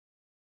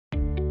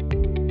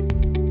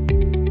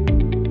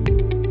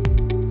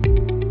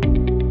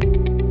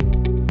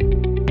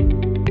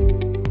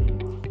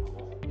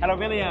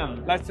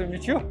William. Nice to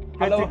meet you.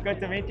 Good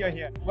to meet you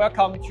here.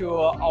 Welcome to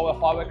our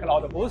Huawei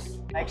Cloud booth.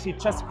 I actually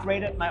just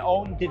created my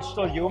own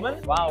digital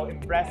human. Wow,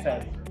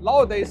 impressive.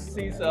 Nowadays,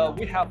 since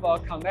we have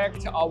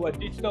connect our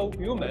digital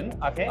human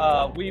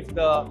with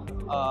the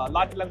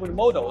large language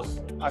models,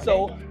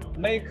 so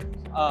make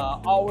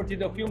our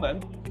digital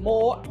human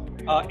more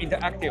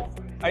interactive.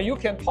 And you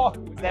can talk.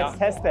 Let's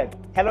test it.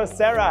 Hello,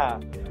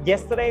 Sarah.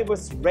 Yesterday it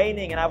was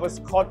raining and I was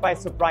caught by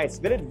surprise.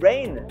 Will it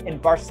rain in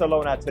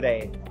Barcelona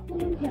today?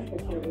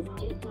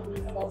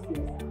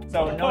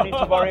 So no need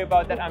to worry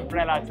about that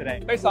umbrella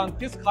today. Based on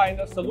this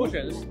kind of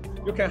solutions,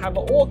 you can have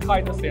all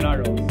kinds of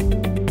scenarios.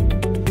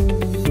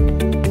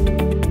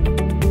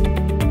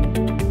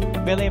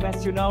 William,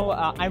 as you know,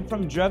 I'm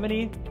from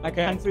Germany, a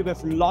country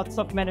with lots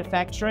of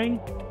manufacturing,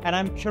 and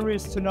I'm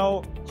curious to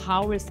know,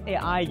 how is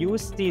AI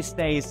used these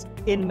days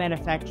in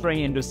manufacturing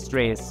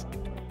industries?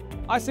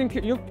 I think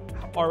you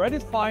already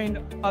find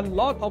a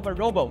lot of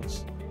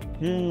robots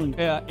in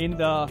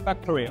the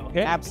factory,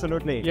 okay?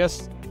 Absolutely.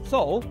 Yes.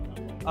 So,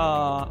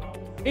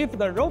 if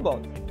the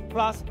robot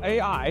plus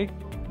AI,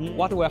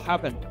 what will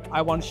happen?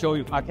 I want to show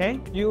you. Okay.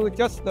 You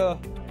just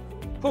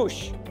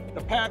push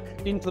the pack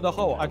into the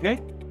hole, okay?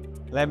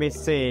 Let me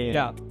see.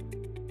 Yeah.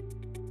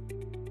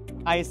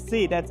 I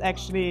see. That's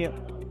actually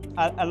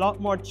a lot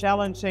more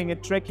challenging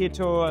and tricky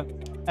to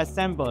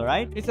assemble,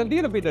 right? It's a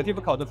little bit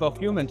difficult for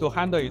human to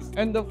handle it.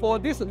 And for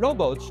this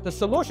robot, the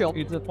solution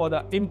is for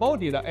the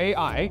embodied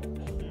AI.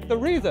 The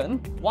reason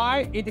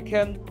why it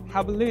can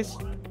have this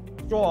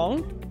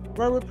strong,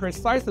 very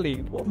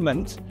precisely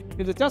movement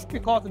is just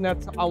because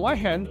that on one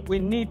hand, we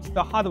need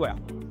the hardware.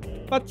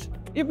 But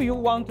if you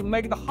want to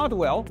make the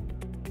hardware,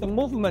 the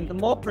movement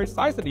more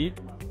precisely,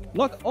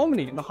 not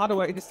only the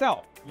hardware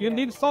itself, you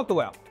need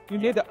software, you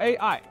need the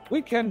AI.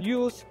 We can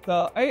use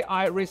the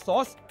AI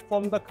resource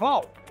from the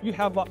cloud. You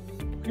have a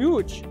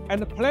huge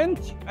and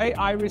plenty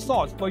AI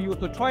resource for you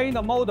to train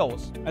the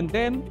models and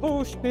then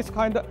push this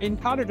kind of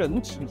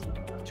intelligence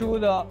to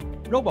the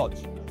robot,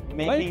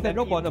 make the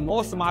robot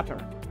more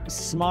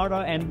smarter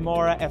and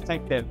more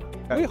effective.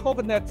 We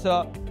hope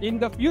that in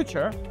the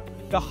future,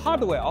 the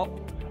hardware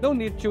don't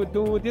need to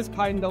do this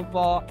kind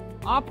of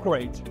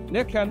upgrade.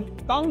 They can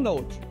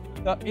download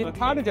the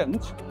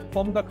intelligence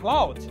from the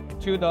cloud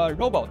to the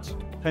robot.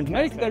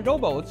 Make the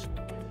robot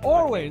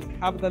always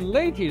have the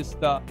latest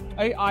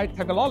AI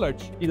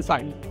technology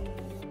inside.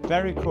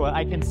 Very cool.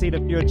 I can see the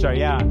future,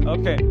 yeah.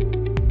 Okay.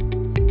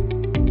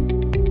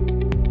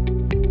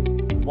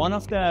 One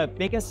of the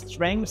biggest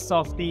strengths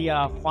of the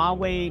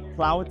Huawei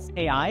Cloud's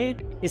AI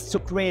is to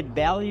create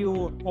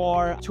value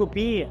for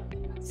to-be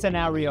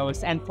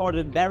scenarios and for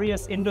the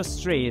various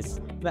industries.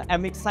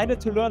 I'm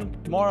excited to learn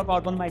more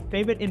about one of my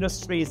favorite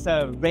industries,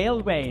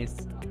 railways,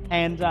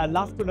 and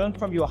love to learn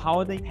from you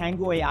how the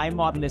Pango AI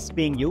model is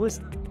being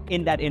used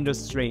in that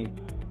industry.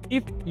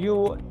 If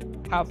you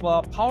have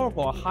a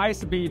powerful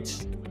high-speed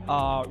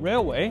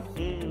railway,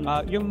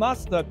 you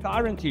must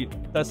guarantee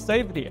the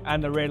safety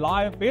and the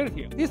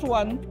reliability. This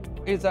one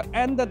is the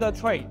end of the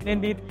train. They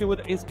need to do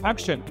the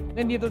inspection.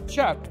 They need to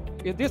check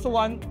if this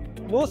one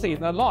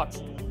losing a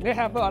lot. They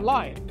have a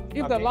line.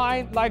 If the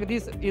line like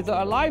this is an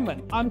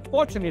alignment,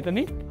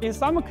 unfortunately, in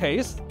some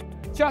case,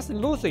 just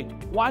losing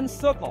one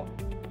circle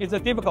is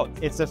difficult.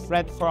 It's a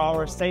threat for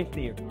our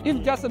safety.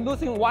 If just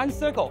losing one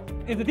circle,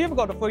 it's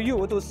difficult for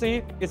you to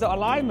see its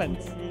alignment.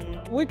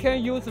 We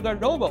can use the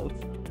robot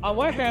on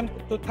one hand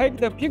to take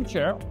the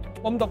picture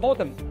from the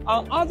bottom.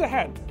 On the other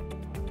hand,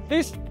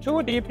 this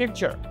 2D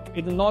picture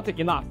is not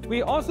enough.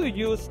 We also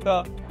use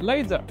the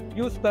laser,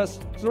 use the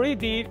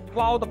 3D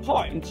cloud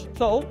point.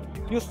 So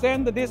you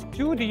send this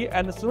 2D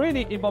and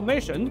 3D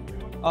information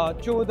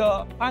to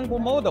the Pango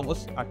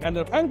models, and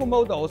the Pango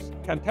models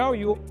can tell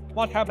you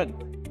what happened.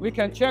 We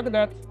can check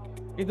that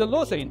it's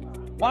losing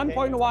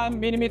 1.1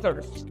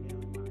 millimeters.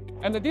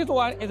 And this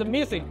one is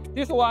missing.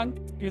 This one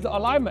is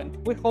alignment.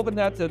 We hope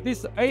that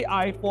this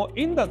AI for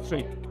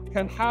industry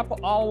can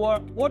help our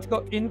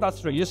vertical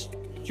industries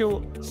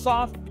to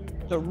solve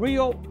the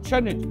real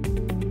challenge.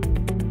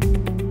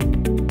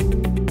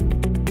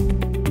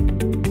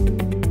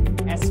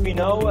 As we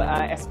know,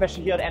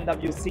 especially here at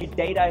MWC,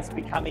 data is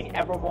becoming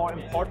ever more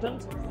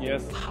important.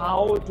 Yes.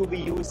 How do we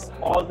use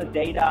all the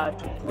data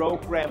to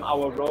program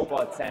our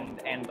robots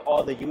and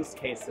all the use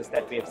cases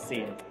that we have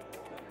seen?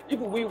 If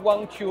we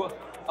want to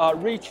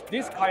reach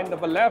this kind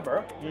of a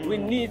level, we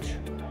need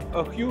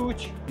a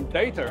huge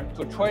data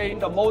to train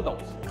the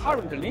models.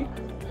 Currently,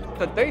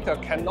 the data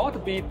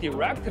cannot be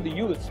directly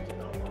used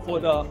for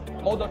the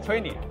model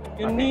training.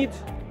 You need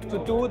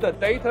to do the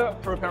data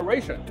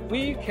preparation.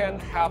 We can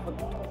have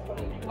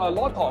a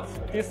lot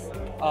of this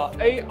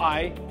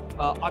AI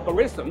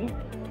algorithm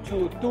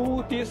to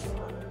do this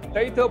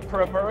data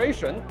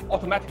preparation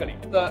automatically.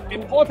 The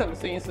important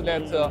thing is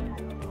that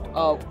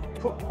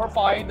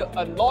provide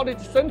a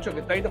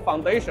knowledge-centric data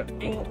foundation.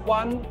 In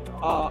one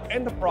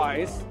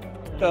enterprise,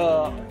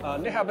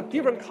 they have a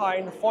different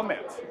kind of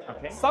format.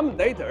 Some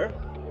data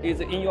is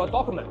in your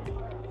document.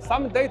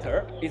 Some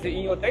data is in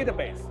your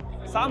database.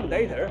 Some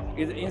data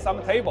is in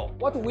some table.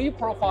 What we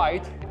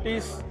provide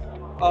is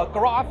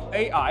graph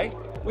AI,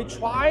 we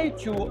try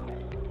to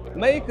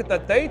make the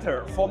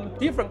data from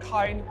different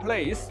kind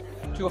place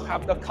to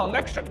have the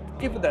connection.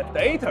 If the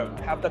data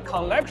have the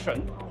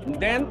connection,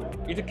 then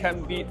it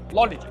can be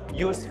knowledge.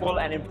 Useful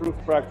and improve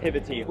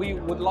productivity. We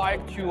would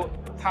like to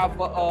have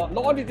a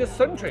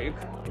knowledge-centric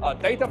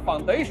data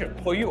foundation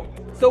for you.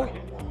 So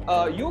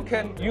you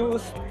can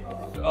use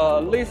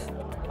this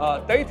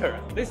data,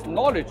 this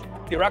knowledge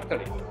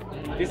directly.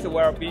 This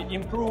will be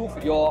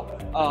improve your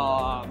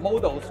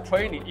models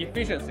training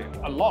efficiency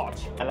a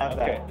lot. I love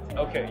that.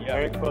 Okay, yeah.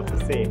 Very cool to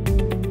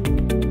see.